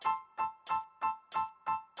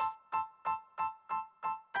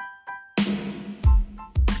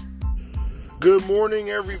Good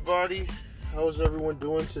morning, everybody. How's everyone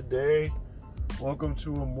doing today? Welcome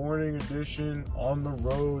to a morning edition on the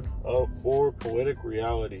road for Poetic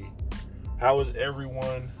Reality. How is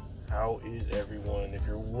everyone? If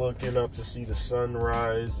you're looking up to see the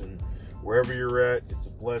sunrise and wherever you're at, it's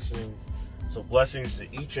a blessing. So blessings to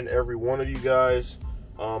each and every one of you guys.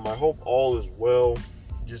 I hope all is well.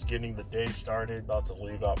 Just getting the day started, about to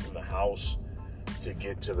leave out from the house to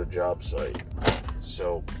get to the job site.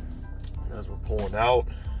 So as we're pulling out,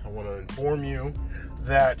 I want to inform you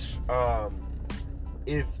that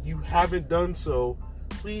if you haven't done so,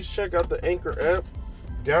 please check out the Anchor app,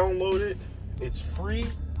 download it. It's free.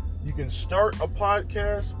 You can start a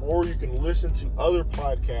podcast, or you can listen to other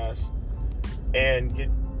podcasts and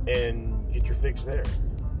get your fix there.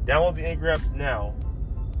 Download the Anchor app now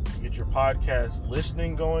to get your podcast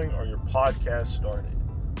listening going or your podcast started.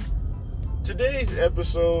 Today's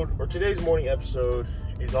morning episode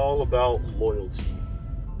is all about loyalty.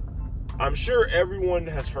 I'm sure everyone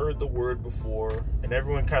has heard the word before, and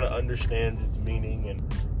everyone kind of understands its meaning and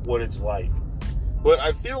what it's like. But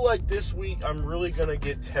I feel like this week I'm really going to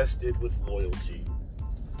get tested with loyalty.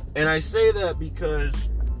 And I say that because,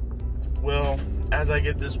 well, as I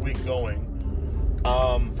get this week going,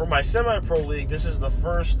 for my semi-pro league, this is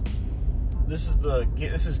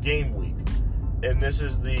game week. And this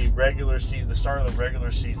is the regular season, the start of the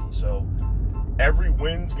regular season. So every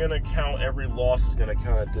win's going to count, every loss is going to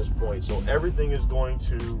count at this point. So everything is going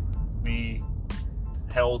to be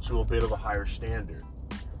held to a bit of a higher standard.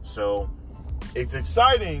 So it's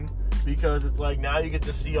exciting because it's like now you get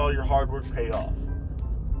to see all your hard work pay off.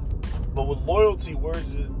 But with loyalty, where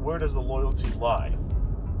does the loyalty lie?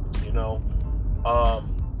 You know?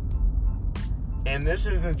 And this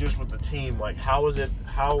isn't just with the team. Like,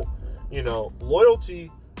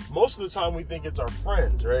 loyalty, most of the time we think it's our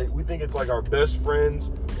friends, right? We think it's like our best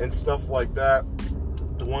friends and stuff like that,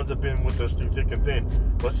 the ones that have been with us through thick and thin.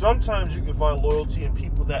 But sometimes you can find loyalty in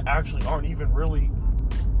people that actually aren't even really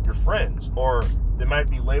your friends, or they might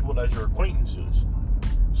be labeled as your acquaintances.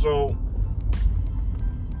 So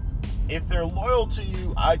if they're loyal to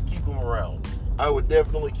you, I'd keep them around. I would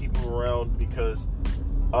definitely keep them around because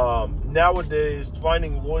nowadays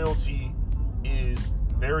finding loyalty is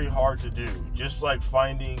very hard to do. Just like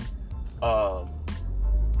finding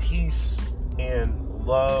peace and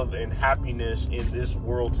love and happiness in this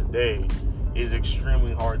world today is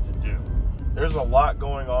extremely hard to do. There's a lot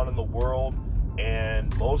going on in the world,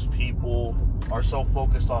 and most people are so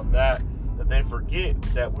focused on that they forget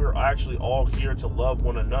that we're actually all here to love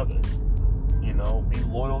one another. You know, be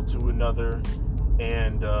loyal to another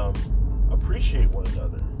and appreciate one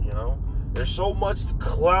another. You know, there's so much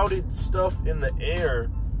clouded stuff in the air,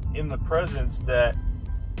 in the presence, that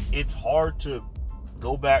it's hard to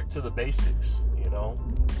go back to the basics. You know,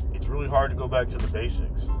 it's really hard to go back to the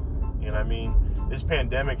basics. You know what I mean? This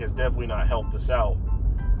pandemic has definitely not helped us out,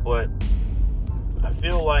 but I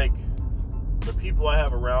feel like the people I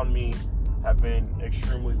have around me have been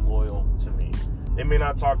extremely loyal to me. They may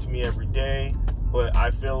not talk to me every day, but I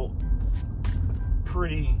feel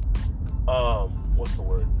pretty,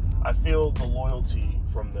 I feel the loyalty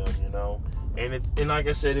from them, you know? And like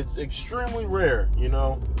I said, it's extremely rare, you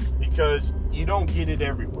know, because you don't get it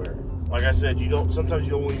everywhere. Like I said, sometimes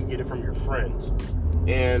you don't even get it from your friends.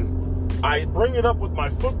 And I bring it up with my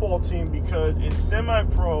football team because in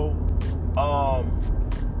semi-pro,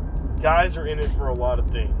 guys are in it for a lot of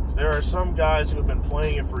things. There are some guys who have been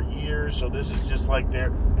playing it for years, so this is just like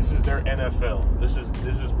this is their NFL. This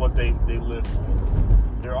is what they live for.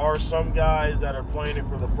 There are some guys that are playing it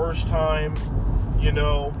for the first time, you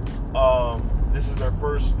know. This is their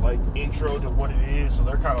first intro to what it is, so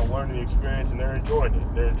they're kind of learning the experience and they're enjoying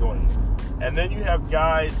it. And then you have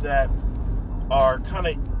guys that are kind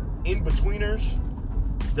of in-betweeners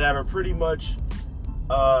that are pretty much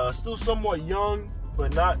still somewhat young,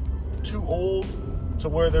 but not too old, to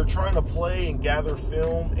where they're trying to play and gather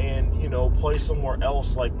film and, you know, play somewhere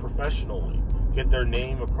else professionally, get their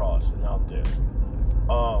name across and out there.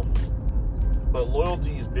 But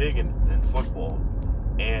loyalty is big in football,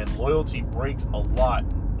 and loyalty breaks a lot,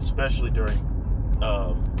 especially during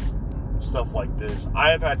stuff like this. I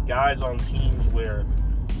have had guys on teams where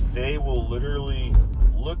they will literally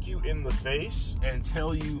look you in the face and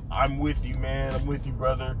tell you, "I'm with you, man. I'm with you,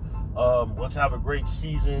 brother. Let's have a great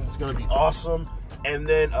season. It's going to be awesome." And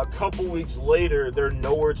then a couple weeks later, they're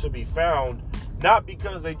nowhere to be found. Not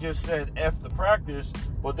because they just said F the practice,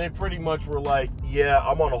 but they pretty much were like, "Yeah,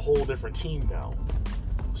 I'm on a whole different team now."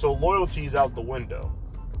 So loyalty is out the window.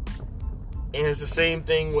 And it's the same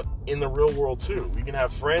thing in the real world too. You can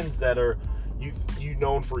have friends that are you've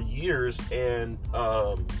known for years, and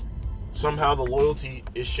somehow the loyalty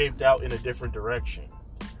is shaped out in a different direction.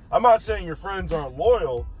 I'm not saying your friends aren't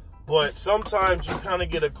loyal, but sometimes you kind of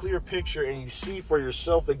get a clear picture and you see for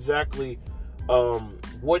yourself exactly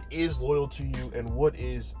what is loyal to you and what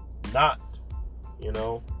is not, you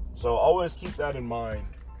know? So always keep that in mind.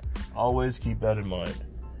 Always keep that in mind.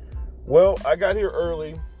 Well, I got here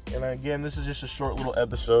early, and again, this is just a short little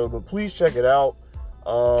episode, but please check it out.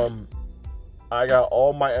 I got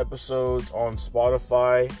all my episodes on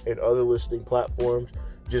Spotify and other listening platforms.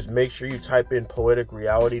 Just make sure you type in Poetic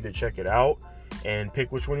Reality to check it out and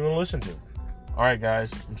pick which one you want to listen to. All right,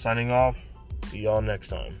 guys, I'm signing off. See y'all next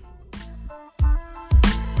time.